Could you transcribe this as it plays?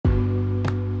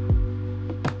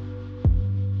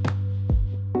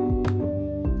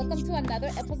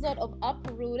another episode of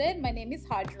Uprooted. My name is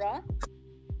Hadra.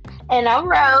 And I'm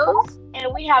Rose.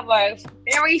 And we have a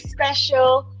very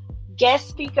special guest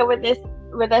speaker with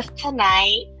us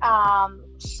tonight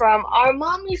from our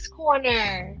Mommy's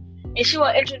Corner. And she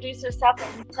will introduce herself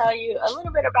and tell you a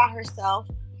little bit about herself.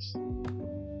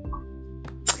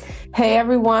 Hey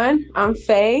everyone, I'm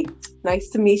Faye. Nice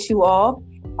to meet you all.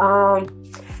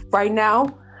 Right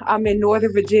now, I'm in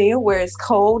Northern Virginia where it's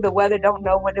cold. The weather don't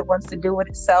know what it wants to do with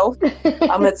itself.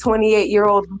 I'm a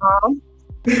 28-year-old mom.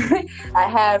 I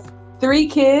have 3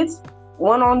 kids,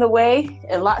 1 on the way,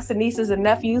 and lots of nieces and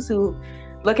nephews who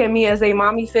look at me as a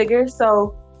mommy figure.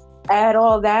 So add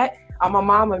all that. I'm a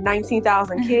mom of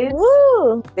 19,000 kids.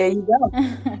 Woo! There you go.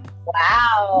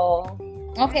 Wow.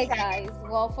 Okay, guys.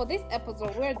 Well, for this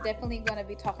episode, we're definitely going to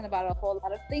be talking about a whole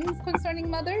lot of things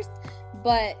concerning mothers,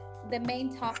 but the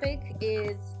main topic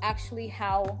is actually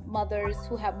how mothers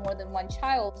who have more than one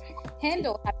child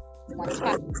handle having one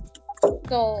child.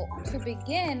 So to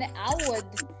begin, I would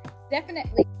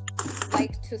definitely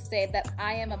like to say that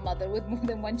I am a mother with more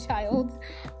than one child.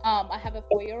 I have a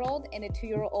 4-year-old and a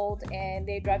 2-year-old, and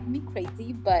they drive me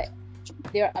crazy, but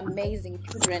they're amazing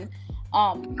children.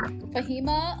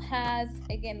 Fahima has,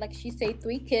 again, like she said,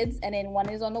 3 kids, and then 1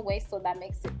 is on the way, so that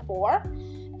makes it 4.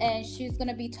 And she's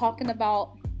gonna be talking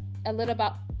about a little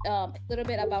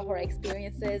bit about her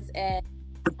experiences and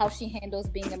how she handles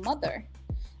being a mother.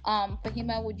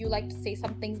 Fahima, would you like to say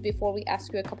some things before we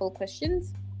ask you a couple of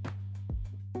questions?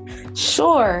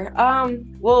 Sure.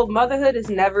 Well, motherhood is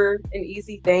never an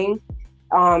easy thing.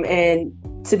 And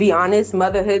to be honest,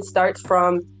 motherhood starts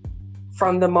from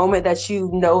the moment that you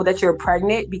know that you're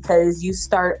pregnant, because you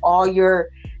start all your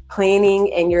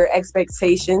planning and your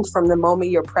expectations from the moment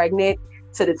you're pregnant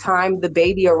to the time the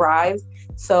baby arrives.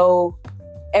 So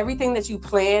everything that you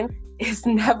plan is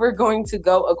never going to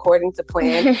go according to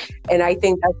plan. And I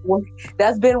think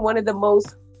that's been one of the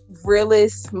most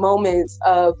realest moments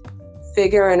of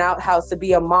figuring out how to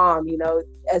be a mom. You know,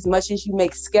 as much as you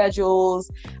make schedules,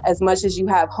 as much as you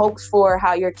have hopes for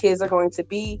how your kids are going to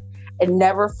be, it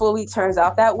never fully turns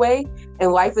out that way.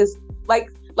 And life is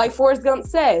like Forrest Gump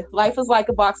said, life is like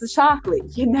a box of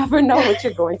chocolate. You never know what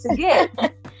you're going to get.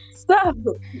 So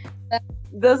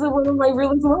those are one of my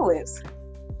realest moments.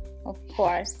 Of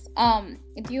course.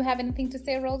 Do you have anything to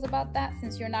say, Rose, about that,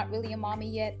 since you're not really a mommy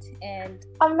yet? And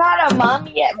I'm not a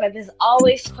mommy yet, but there's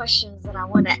always questions that I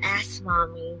want to ask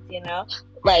mommies,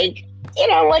 Like,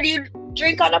 what do you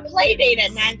drink on a play date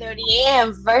at 9:30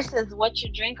 a.m. versus what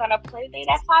you drink on a play date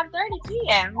at 5:30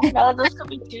 p.m.? Those could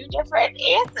be 2 different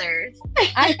answers.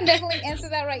 I can definitely answer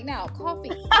that right now.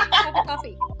 Coffee.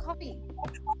 Coffee.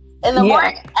 In the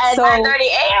morning at 9:30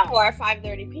 a.m. or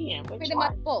 5:30 p.m.? Pretty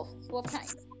much both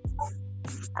times.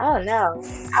 I don't know.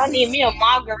 I need me a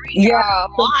margarita or a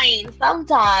wine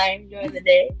sometime during the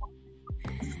day.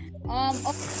 Okay.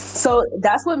 So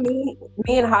that's what me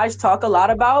and Haj talk a lot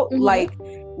about. Mm-hmm. Like,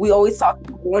 we always talk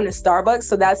about going to Starbucks,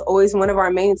 so that's always one of our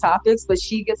main topics, but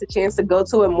she gets a chance to go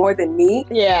to it more than me.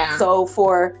 Yeah. So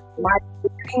for my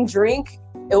drink,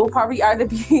 it will probably either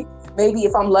be, maybe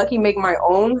if I'm lucky, make my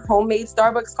own homemade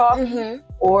Starbucks coffee,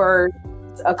 or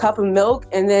a cup of milk,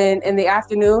 and then in the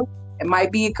afternoon it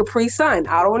might be a Capri Sun.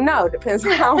 I don't know. Depends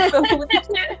on how I'm feeling with it.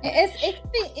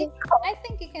 I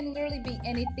think it can literally be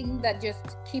anything that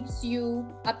just keeps you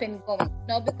up and going.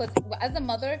 Because as a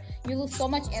mother, you lose so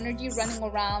much energy running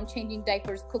around, changing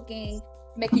diapers, cooking,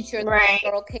 making sure that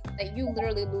you're okay, that you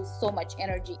literally lose so much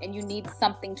energy, and you need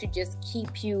something to just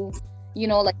keep you,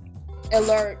 like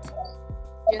alert.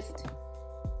 Just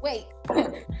wait.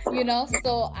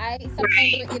 So I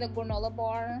sometimes will eat a granola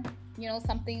bar.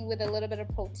 Something with a little bit of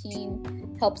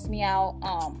protein helps me out.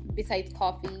 Besides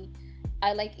coffee,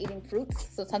 I like eating fruits,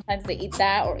 so sometimes I eat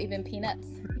that, or even peanuts.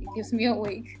 It keeps me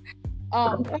awake.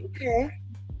 Okay.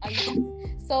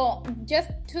 So just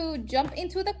to jump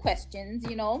into the questions,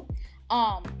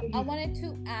 I wanted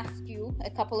to ask you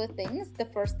a couple of things. The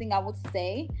first thing I would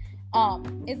say,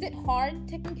 is it hard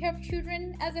taking care of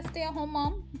children as a stay-at-home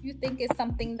mom? Do you think it's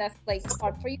something that's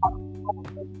hard for you?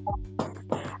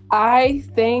 I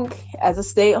think as a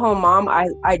stay-at-home mom,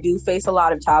 I do face a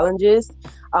lot of challenges,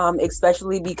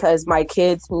 especially because my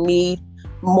kids need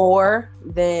more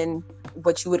than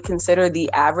what you would consider the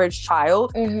average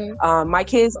child. My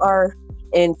kids are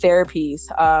in therapies.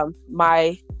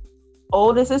 My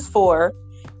oldest is 4.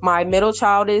 My middle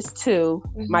child is 2.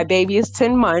 My baby is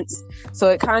 10 months. So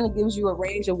it kind of gives you a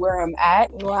range of where I'm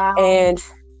at. Wow. And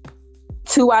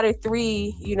 2 out of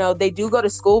 3, they do go to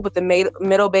school, but the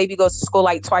middle baby goes to school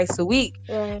like twice a week.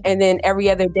 And then every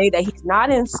other day that he's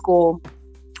not in school,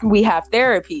 we have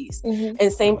therapies.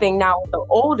 And same thing now with the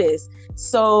oldest.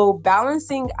 So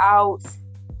balancing out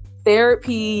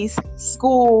therapies,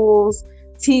 schools,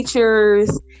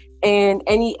 teachers, and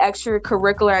any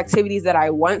extracurricular activities that I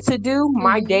want to do,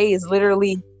 my day is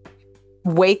literally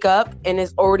wake up and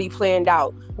it's already planned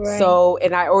out. So,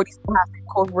 and I already have to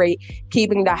incorporate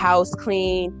keeping the house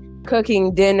clean,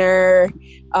 cooking dinner,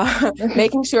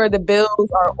 making sure the bills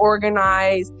are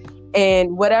organized,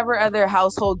 and whatever other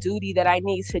household duty that I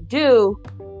need to do.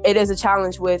 It is a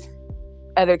challenge with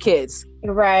other kids.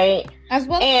 Right. As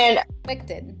well And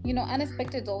unexpected.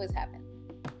 Unexpected always happen.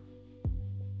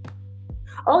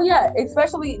 Oh yeah,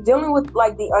 especially dealing with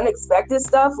like the unexpected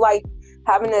stuff, like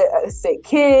having a sick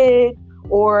kid.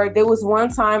 Or there was one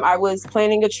time I was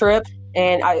planning a trip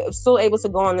and I was still able to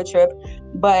go on the trip,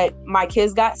 but my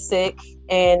kids got sick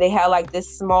and they had like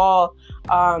this small,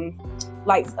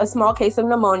 like a small case of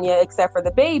pneumonia, except for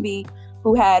the baby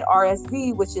who had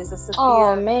RSV, which is a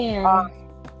severe,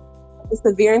 it's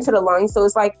severe into the lungs. So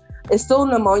it's still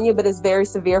pneumonia, but it's very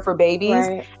severe for babies.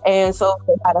 Right. And so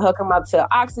they had to hook him up to an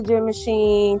oxygen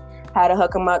machine, had to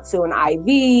hook him up to an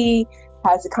IV,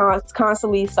 had to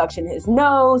constantly suction his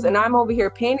nose. And I'm over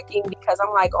here panicking because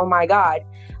I'm like, oh my God,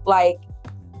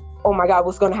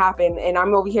 what's going to happen? And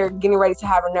I'm over here getting ready to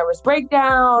have a nervous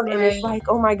breakdown. Right. And it's like,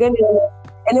 oh my goodness.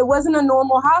 And it wasn't a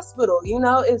normal hospital,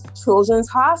 it's Children's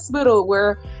Hospital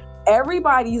where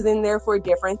everybody's in there for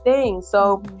different things.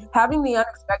 So having the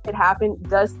unexpected happen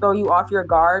does throw you off your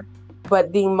guard.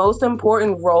 But the most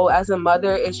important role as a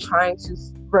mother is trying to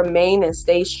remain and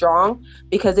stay strong,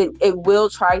 because it will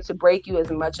try to break you as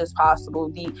much as possible.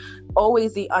 The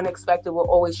unexpected will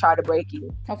always try to break you.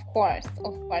 Of course.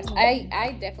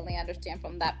 I definitely understand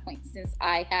from that point, since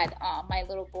I had my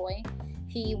little boy.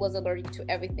 He was allergic to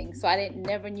everything, so I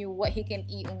never knew what he can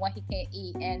eat and what he can't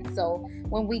eat. And so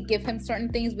when we give him certain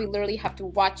things, we literally have to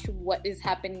watch what is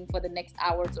happening for the next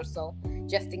hours or so,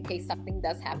 just in case something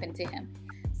does happen to him.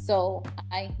 So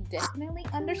I definitely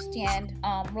understand.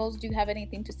 Rose, do you have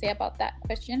anything to say about that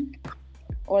question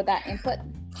or that input?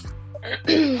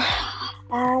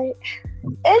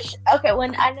 It's okay.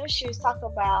 When I know she was talking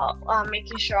about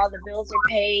making sure all the bills are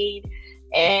paid,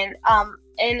 and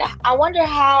I wonder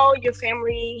how your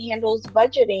family handles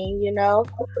budgeting.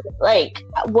 Like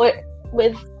what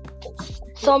with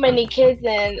so many kids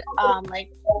and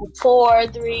like 4,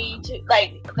 3, 2,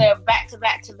 like they're back to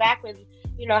back with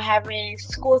having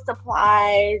school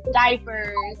supplies,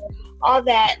 diapers, all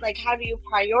that. Like, how do you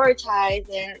prioritize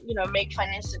and make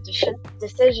financial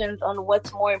decisions on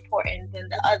what's more important than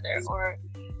the other, or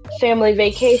family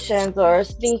vacations or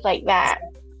things like that?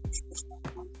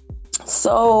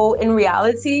 So in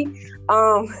reality,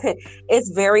 it's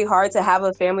very hard to have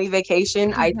a family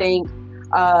vacation. I think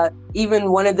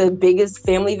even one of the biggest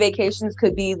family vacations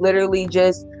could be literally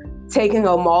just taking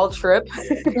a mall trip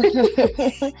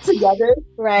together.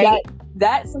 Right.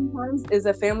 That sometimes is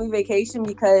a family vacation,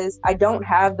 because I don't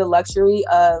have the luxury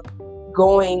of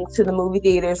going to the movie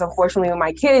theaters, unfortunately, with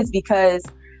my kids, because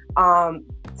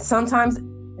sometimes,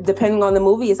 depending on the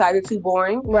movie, it's either too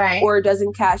boring, right, or it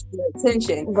doesn't catch their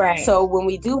attention. Right. So when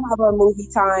we do have our movie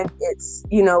time, it's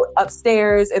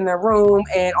upstairs in their room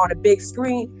and on a big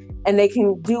screen, and they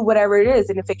can do whatever it is.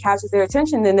 And if it catches their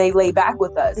attention, then they lay back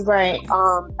with us. Right.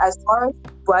 As far as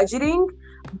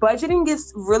budgeting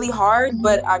is really hard,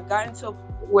 but I've gotten to a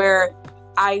point where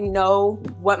I know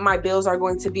what my bills are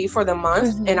going to be for the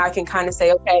month, and I can kind of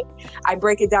say, okay, I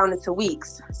break it down into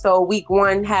weeks. So week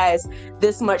 1 has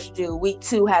this much due, week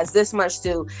 2 has this much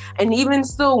due. And even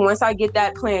still, once I get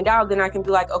that planned out, then I can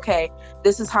be like, okay,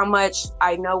 this is how much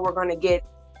I know we're going to get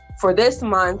for this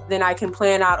month. Then I can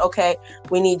plan out, okay,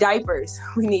 we need diapers,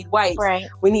 we need wipes, right,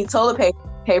 we need toilet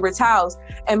paper towels.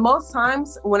 And most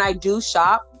times when I do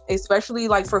shop, especially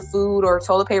like for food or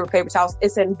toilet paper towels,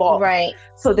 it's in bulk. Right.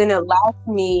 So then it lasts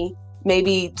me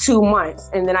maybe 2 months,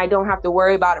 and then I don't have to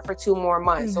worry about it for 2 more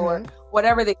months or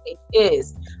whatever the case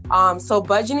is. So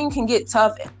budgeting can get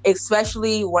tough,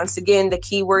 especially, once again, the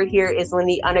key word here is when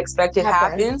the unexpected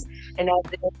happens, and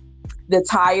the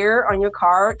tire on your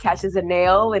car catches a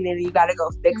nail, and then you got to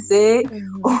go fix it,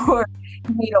 or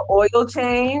you need an oil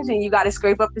change and you got to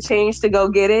scrape up the change to go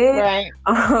get it. Right.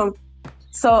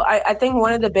 So I think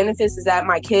one of the benefits is that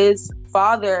my kid's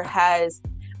father has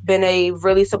been a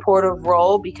really supportive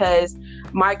role, because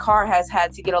my car has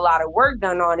had to get a lot of work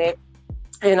done on it,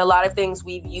 and a lot of things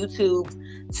we've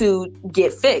YouTubed to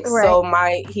get fixed. Right. So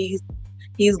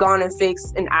he's gone and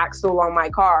fixed an axle on my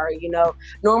car,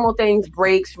 normal things,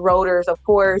 brakes, rotors, of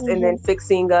course, and then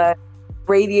fixing a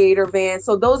radiator vent.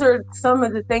 So those are some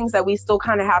of the things that we still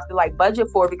kind of have to like budget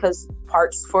for, because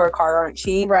parts for a car aren't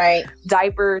cheap. Right.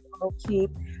 Diapers aren't cheap.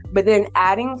 But then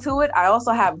adding to it, I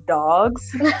also have dogs.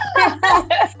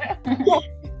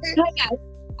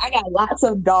 I got lots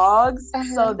of dogs,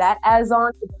 so that adds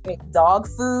on to dog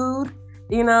food,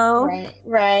 you know.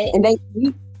 Right. And they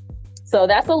eat. So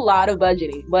that's a lot of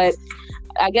budgeting. But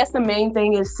I guess the main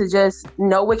thing is to just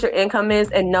know what your income is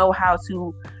and know how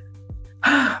to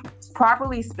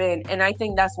properly spend. And I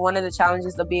think that's one of the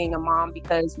challenges of being a mom,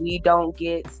 because we don't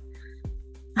get,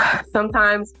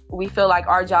 sometimes we feel like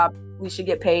our job, we should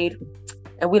get paid,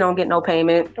 and we don't get no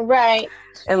payment. Right.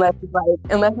 Unless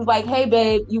it's like, hey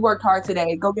babe, you worked hard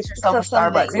today, go get yourself a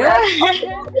Starbucks.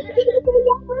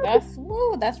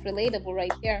 That's relatable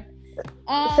right there.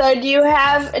 So do you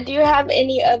have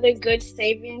any other good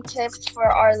saving tips for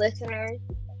our listeners?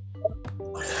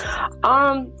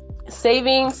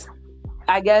 Savings,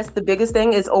 I guess the biggest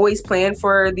thing is always plan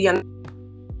for the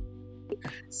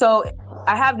so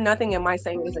I have nothing in my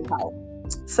savings account,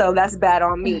 so that's bad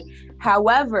on me.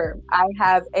 However, I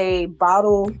have a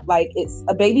bottle, like it's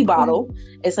a baby bottle.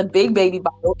 It's a big baby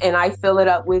bottle, and I fill it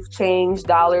up with change,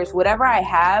 dollars, whatever I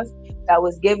have that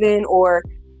was given, or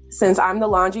since I'm the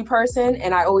laundry person,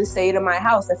 and I always say it in my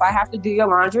house, if I have to do your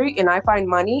laundry and I find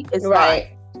money, it's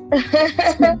right.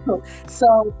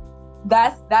 So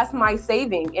that's my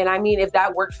saving. And I mean, if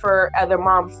that works for other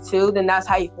moms too, then that's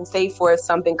how you can save for if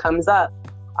something comes up.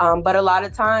 But a lot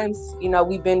of times, you know,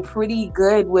 we've been pretty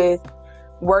good with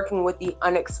working with the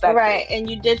unexpected. Right. And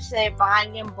you did say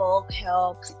buying in bulk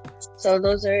helps. So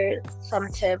those are some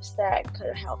tips that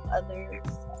could help others.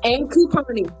 And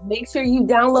couponing. Make sure you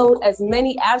download as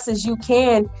many apps as you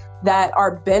can that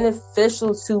are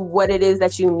beneficial to what it is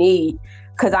that you need.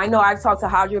 Because I know I've talked to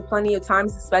Hadra plenty of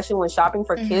times, especially when shopping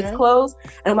for kids' clothes.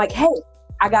 And I'm like, hey,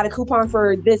 I got a coupon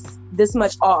for this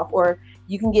much off, or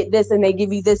you can get this and they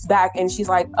give you this back. And she's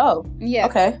like, oh, yeah,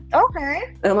 okay. And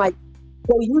I'm like,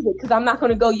 go use it, because I'm not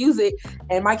going to go use it.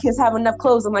 And my kids have enough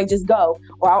clothes. I'm like, just go,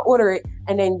 or I'll order it.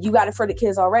 And then you got it for the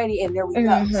kids already. And there we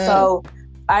go. So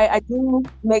I do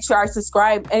make sure I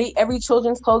subscribe. Every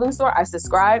children's clothing store, I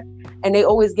subscribe, and they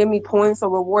always give me points or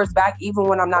rewards back, even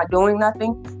when I'm not doing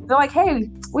nothing. They're like, hey,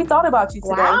 we thought about you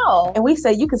today. Wow. And we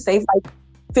say you can save like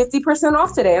 50%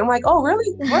 off today. I'm like, oh,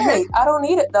 really? Great. I don't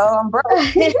need it, though. I'm broke.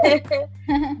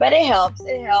 But it helps.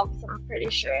 I'm pretty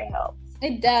sure it helps.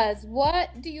 It does. What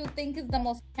do you think is the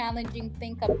most challenging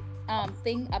thing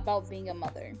about being a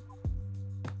mother?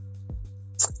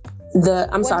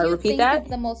 I'm sorry, repeat that. What do you think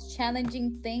is the most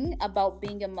challenging thing about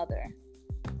being a mother?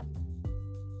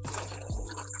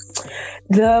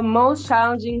 The most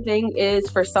challenging thing is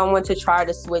for someone to try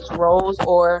to switch roles,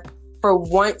 or for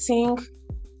wanting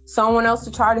someone else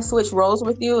to try to switch roles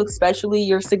with you, especially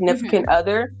your significant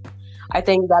other. I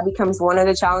think that becomes one of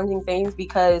the challenging things,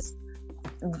 because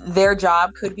their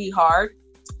job could be hard.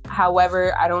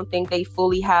 However, I don't think they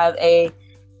fully have a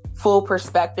full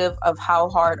perspective of how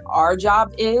hard our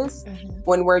job is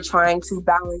when we're trying to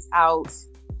balance out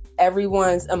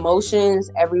everyone's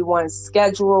emotions, everyone's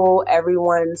schedule,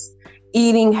 everyone's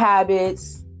eating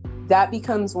habits. That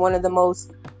becomes one of the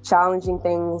most challenging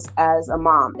things as a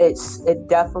mom. It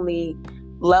definitely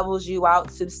levels you out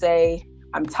to say,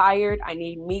 I'm tired, I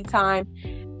need me time.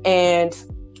 And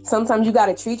sometimes you got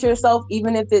to treat yourself,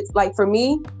 even if it's like, for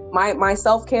me, my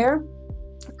self-care,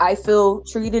 I feel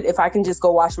treated if I can just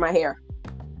go wash my hair.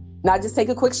 Not just take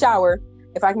a quick shower,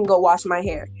 if I can go wash my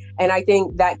hair. And I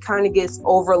think that kind of gets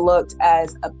overlooked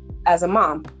as a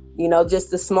mom, you know, just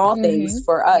the small things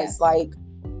for us, like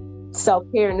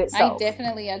self-care in itself. I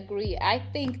definitely agree. I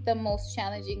think the most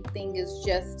challenging thing is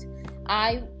just,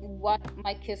 I want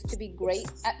my kids to be great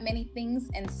at many things.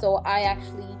 And so I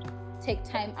actually take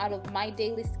time out of my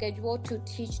daily schedule to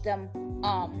teach them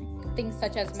things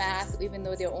such as math, even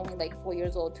though they're only like 4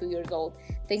 years old, 2 years old,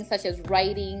 things such as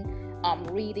writing,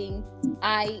 reading.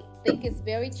 I think it's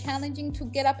very challenging to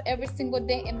get up every single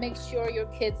day and make sure your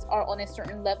kids are on a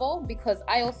certain level, because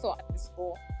I also am in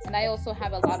school and I also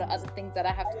have a lot of other things that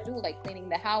I have to do, like cleaning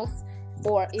the house,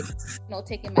 or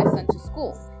taking my son to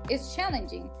school. It's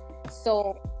challenging.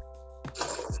 So,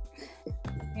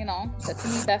 so to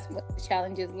me, that's what the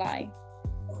challenges lie.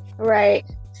 Right.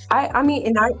 I mean,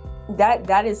 and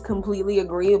that is completely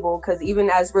agreeable, because even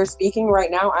as we're speaking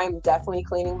right now, I'm definitely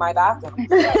cleaning my bathroom.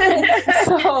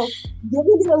 So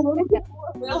giving it a little bit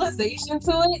more realization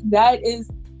to it,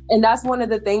 that's one of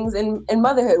the things in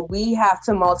motherhood. We have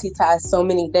to multitask so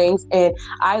many things. And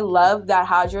I love that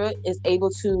Hadra is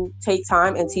able to take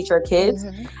time and teach her kids.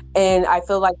 And I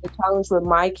feel like the challenge with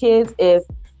my kids, if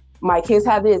my kids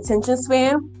have the attention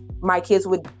span, my kids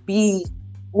would be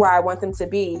where I want them to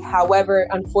be. However,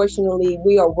 unfortunately,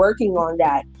 we are working on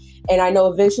that. And I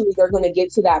know eventually they're going to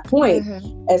get to that point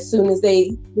as soon as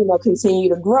they, continue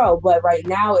to grow. But right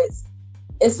now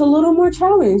it's a little more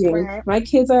challenging. Right. My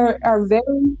kids are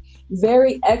very,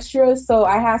 very extra, so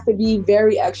I have to be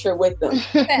very extra with them.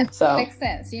 So makes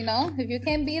sense. If you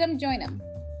can't beat them, join them.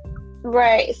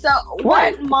 Right. So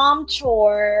what mom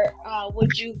chore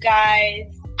would you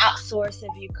guys outsource if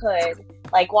you could?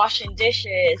 Like washing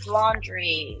dishes,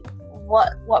 laundry.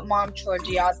 What mom chore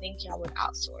do y'all think y'all would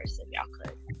outsource if y'all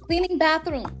could? Cleaning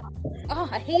bathroom. Oh,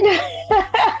 I hate it.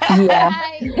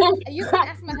 Yeah. You can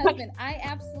ask my husband. I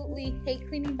absolutely hate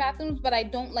cleaning bathrooms, but I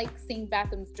don't like seeing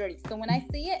bathrooms dirty. So when I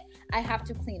see it, I have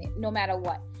to clean it no matter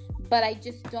what. But I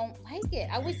just don't like it.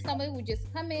 I wish somebody would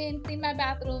just come in, clean my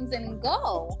bathrooms, and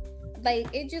go.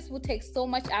 Like, it just would take so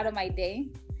much out of my day.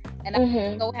 And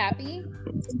I'm so happy.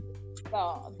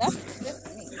 So that's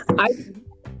just me.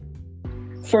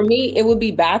 For me, it would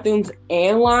be bathrooms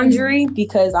and laundry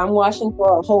because I'm washing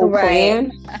for a whole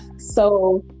clan.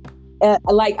 So,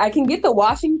 I can get the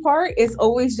washing part. It's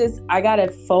always just, I got to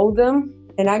fold them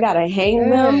and I got to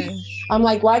hang them. I'm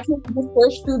like, why can't you just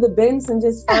search through the bins and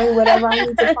just find whatever I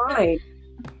need to find?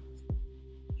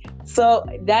 So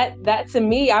that to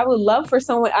me, I would love for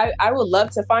someone, I would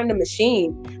love to find a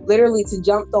machine literally to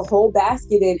jump the whole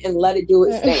basket in and let it do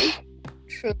its thing.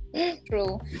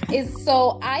 True.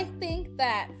 So I think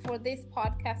that for this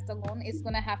podcast alone, it's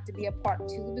going to have to be a part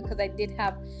 2 because I did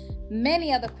have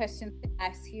many other questions to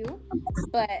ask you.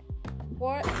 But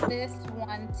for this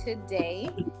one today,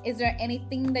 is there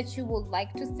anything that you would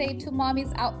like to say to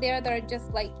mommies out there that are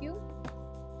just like you?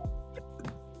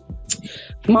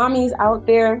 Mommies out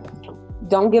there,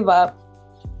 don't give up.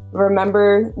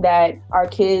 Remember that our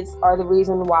kids are the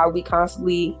reason why we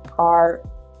constantly are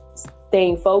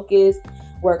staying focused.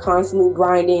 We're constantly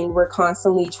grinding. We're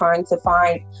constantly trying to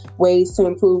find ways to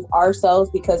improve ourselves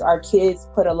because our kids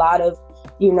put a lot of,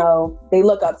 they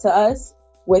look up to us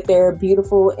with their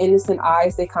beautiful, innocent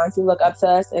eyes. They constantly look up to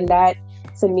us. And that,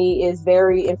 to me, is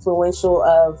very influential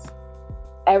of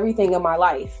everything in my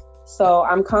life. So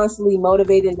I'm constantly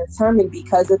motivated and determined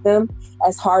because of them.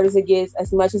 As hard as it gets,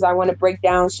 as much as I want to break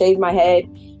down, shave my head,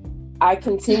 I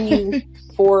continue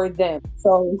for them.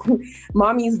 So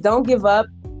mommies, don't give up.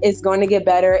 It's going to get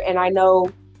better. And I know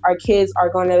our kids are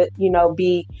going to,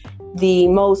 be the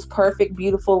most perfect,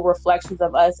 beautiful reflections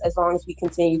of us as long as we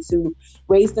continue to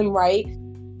raise them right,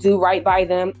 do right by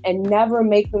them, and never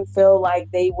make them feel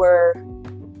like they were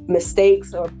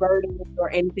mistakes or burdens or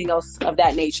anything else of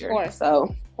that nature. Of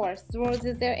course. Rose,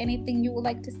 is there anything you would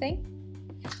like to say?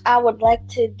 I would like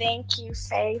to thank you,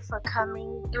 Faye, for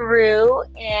coming through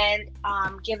and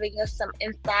giving us some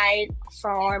insight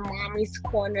from our Mommy's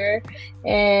Corner.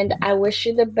 And I wish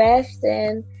you the best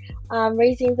in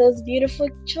raising those beautiful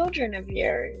children of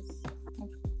yours.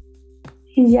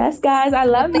 Yes, guys. I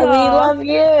love you. We love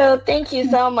you. Thank you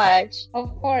so much.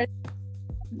 Of course.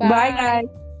 Bye guys.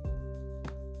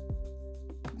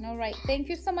 All right. Thank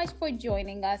you so much for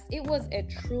joining us. It was a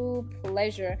true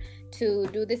pleasure to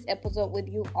do this episode with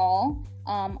you all.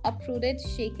 Uprooted,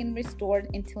 shaken, restored.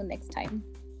 Until next time.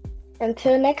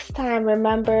 Until next time,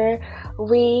 remember,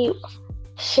 we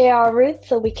share our roots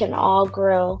so we can all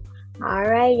grow. All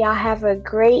right. Y'all have a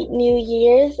great New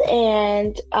Year's,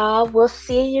 and we'll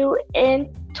see you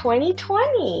in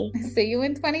 2020. See you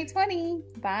in 2020.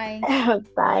 Bye.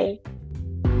 Bye.